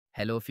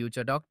Hello,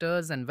 future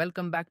doctors, and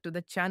welcome back to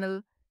the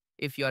channel.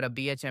 If you're a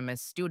BHMS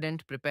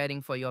student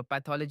preparing for your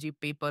Pathology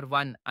Paper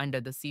 1 under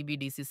the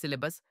CBDC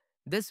syllabus,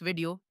 this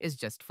video is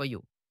just for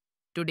you.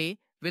 Today,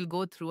 we'll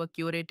go through a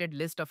curated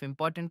list of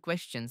important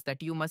questions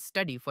that you must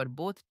study for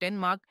both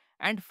 10-mark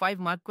and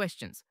 5-mark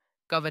questions,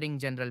 covering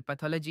general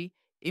pathology,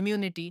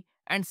 immunity,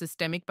 and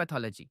systemic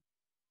pathology.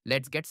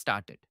 Let's get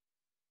started.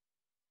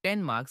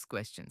 10 marks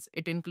questions.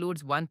 It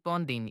includes one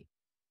Pondini.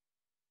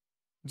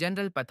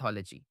 General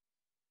pathology.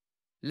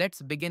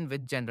 Let's begin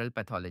with general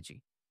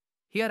pathology.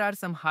 Here are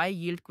some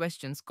high-yield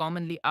questions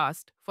commonly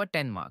asked for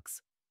 10 marks.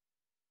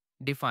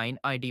 Define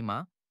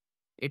oedema,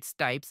 its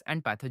types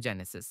and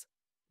pathogenesis.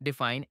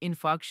 Define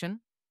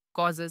infarction,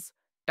 causes,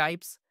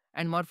 types,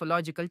 and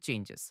morphological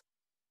changes.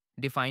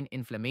 Define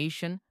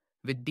inflammation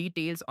with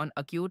details on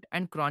acute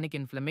and chronic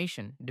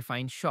inflammation.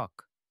 Define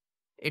shock,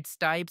 its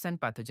types and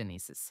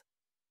pathogenesis.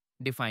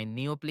 Define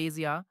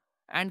neoplasia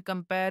and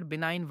compare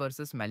benign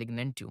versus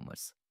malignant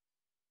tumors.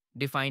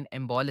 Define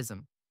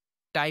embolism,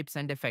 types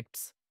and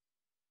effects.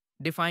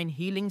 Define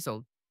healing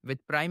so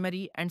with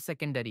primary and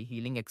secondary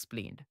healing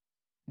explained.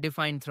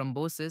 Define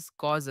thrombosis,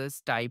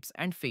 causes, types,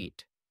 and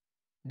fate.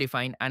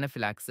 Define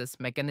anaphylaxis,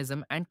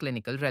 mechanism, and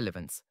clinical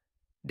relevance.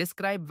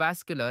 Describe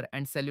vascular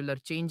and cellular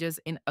changes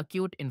in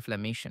acute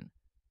inflammation.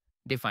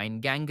 Define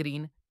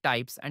gangrene,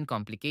 types, and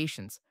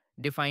complications.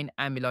 Define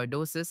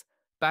amyloidosis,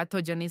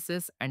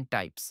 pathogenesis, and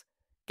types.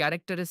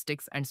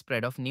 Characteristics and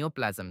spread of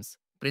neoplasms,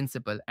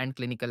 principle and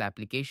clinical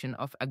application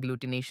of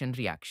agglutination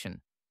reaction.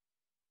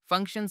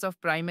 Functions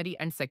of primary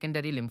and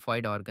secondary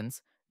lymphoid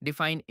organs.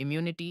 Define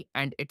immunity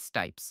and its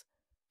types.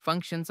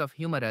 Functions of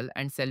humoral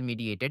and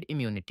cell-mediated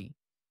immunity.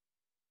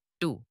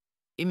 2.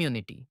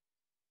 Immunity.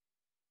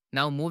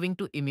 Now moving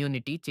to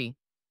immunity,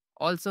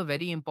 also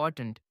very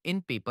important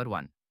in paper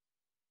 1.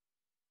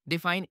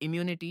 Define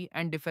immunity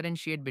and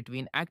differentiate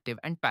between active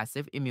and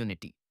passive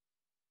immunity.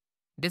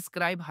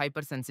 Describe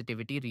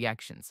hypersensitivity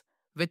reactions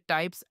with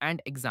types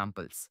and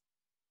examples.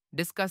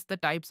 Discuss the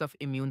types of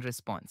immune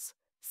response,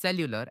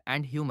 cellular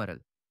and humoral.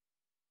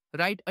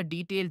 Write a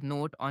detailed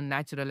note on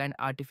natural and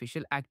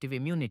artificial active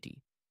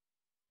immunity.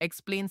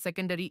 Explain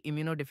secondary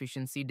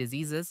immunodeficiency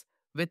diseases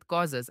with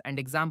causes and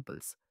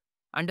examples.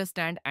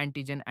 Understand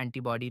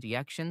antigen-antibody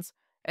reactions,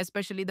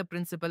 especially the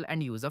principle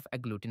and use of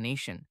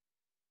agglutination.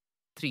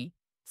 3.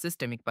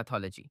 Systemic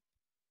pathology.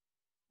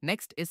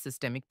 Next is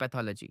systemic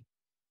pathology.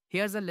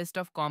 Here's a list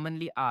of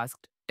commonly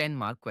asked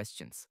 10-mark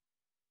questions.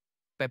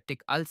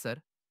 Peptic ulcer,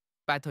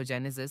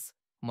 pathogenesis,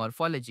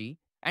 morphology,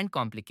 and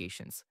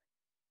complications.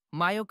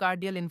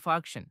 Myocardial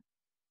infarction,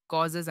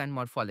 causes and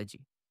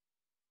morphology.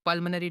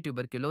 Pulmonary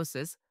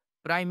tuberculosis,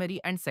 primary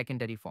and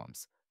secondary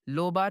forms.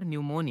 Lobar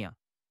pneumonia,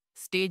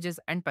 stages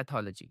and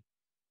pathology.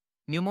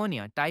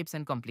 Pneumonia, types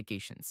and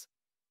complications.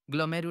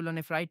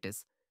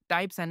 Glomerulonephritis,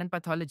 types and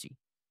pathology.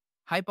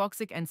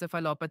 Hypoxic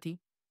encephalopathy,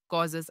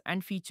 causes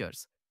and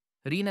features.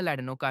 Renal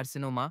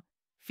adenocarcinoma,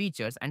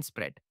 features and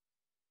spread.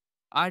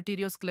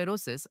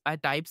 Arteriosclerosis are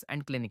types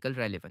and clinical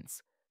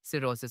relevance.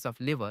 Cirrhosis of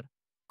liver,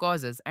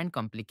 causes and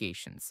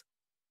complications.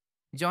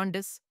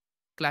 Jaundice,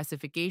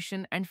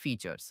 classification and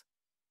features.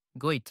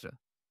 Goitre,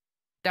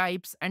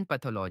 types and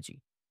pathology.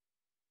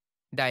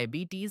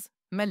 Diabetes,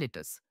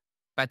 mellitus,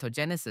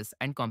 pathogenesis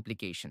and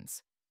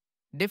complications.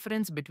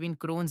 Difference between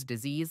Crohn's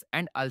disease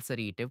and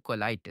ulcerative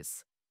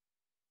colitis.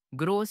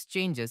 Gross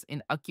changes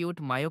in acute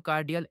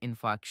myocardial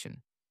infarction.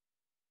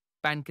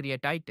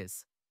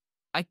 Pancreatitis,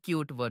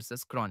 acute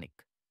versus chronic.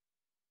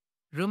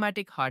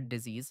 Rheumatic heart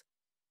disease,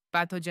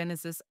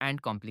 pathogenesis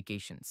and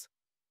complications.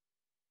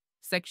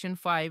 Section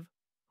 5,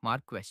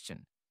 mark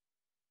question.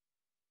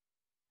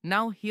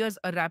 Now here's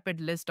a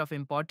rapid list of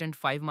important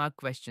 5-mark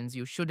questions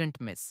you shouldn't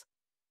miss.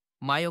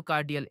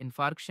 Myocardial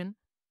infarction,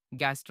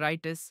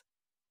 gastritis,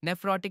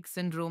 nephrotic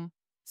syndrome,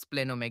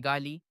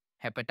 splenomegaly,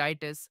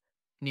 hepatitis,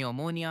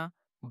 pneumonia,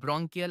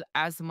 bronchial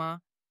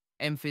asthma,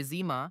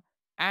 emphysema,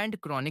 and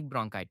chronic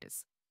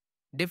bronchitis.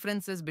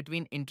 Differences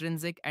between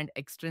intrinsic and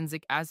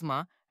extrinsic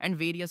asthma and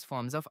various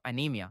forms of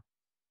anemia,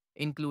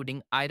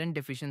 including iron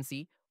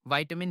deficiency,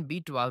 vitamin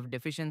B12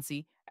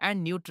 deficiency,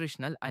 and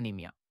nutritional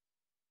anemia.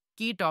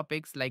 Key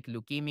topics like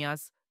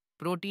leukemias,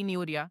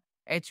 proteinuria,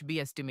 HB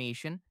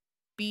estimation,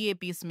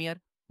 PAP smear,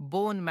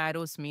 bone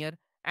marrow smear,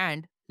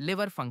 and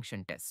liver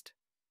function test.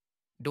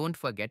 Don't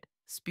forget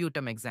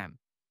sputum exam,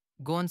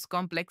 Ghon's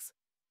complex,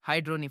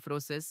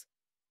 hydronephrosis,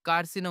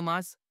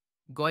 carcinomas,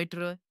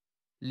 goitre,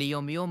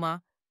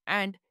 leiomyoma,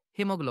 and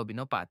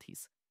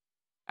hemoglobinopathies.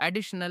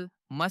 Additional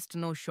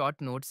must-know short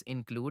notes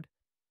include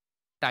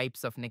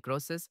types of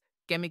necrosis,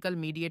 chemical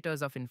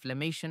mediators of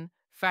inflammation,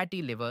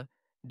 fatty liver,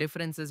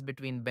 differences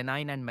between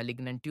benign and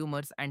malignant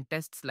tumors, and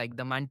tests like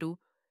the Mantoux,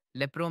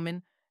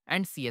 lepromin,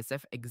 and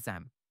CSF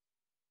exam.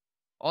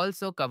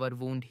 Also cover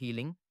wound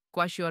healing,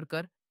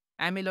 kwashiorkor,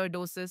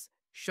 amyloidosis,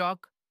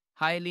 shock,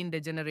 hyaline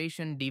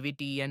degeneration,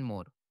 DVT, and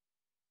more.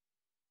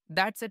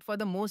 That's it for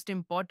the most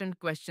important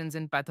questions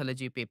in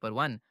Pathology Paper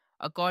 1,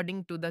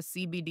 according to the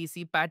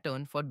CBDC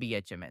pattern for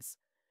BHMS.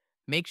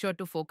 Make sure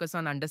to focus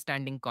on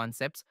understanding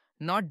concepts,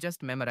 not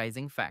just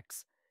memorizing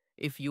facts.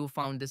 If you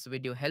found this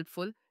video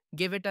helpful,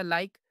 give it a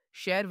like,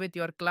 share with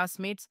your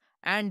classmates,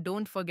 and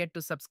don't forget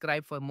to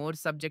subscribe for more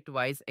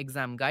subject-wise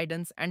exam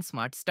guidance and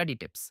smart study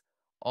tips.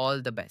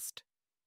 All the best.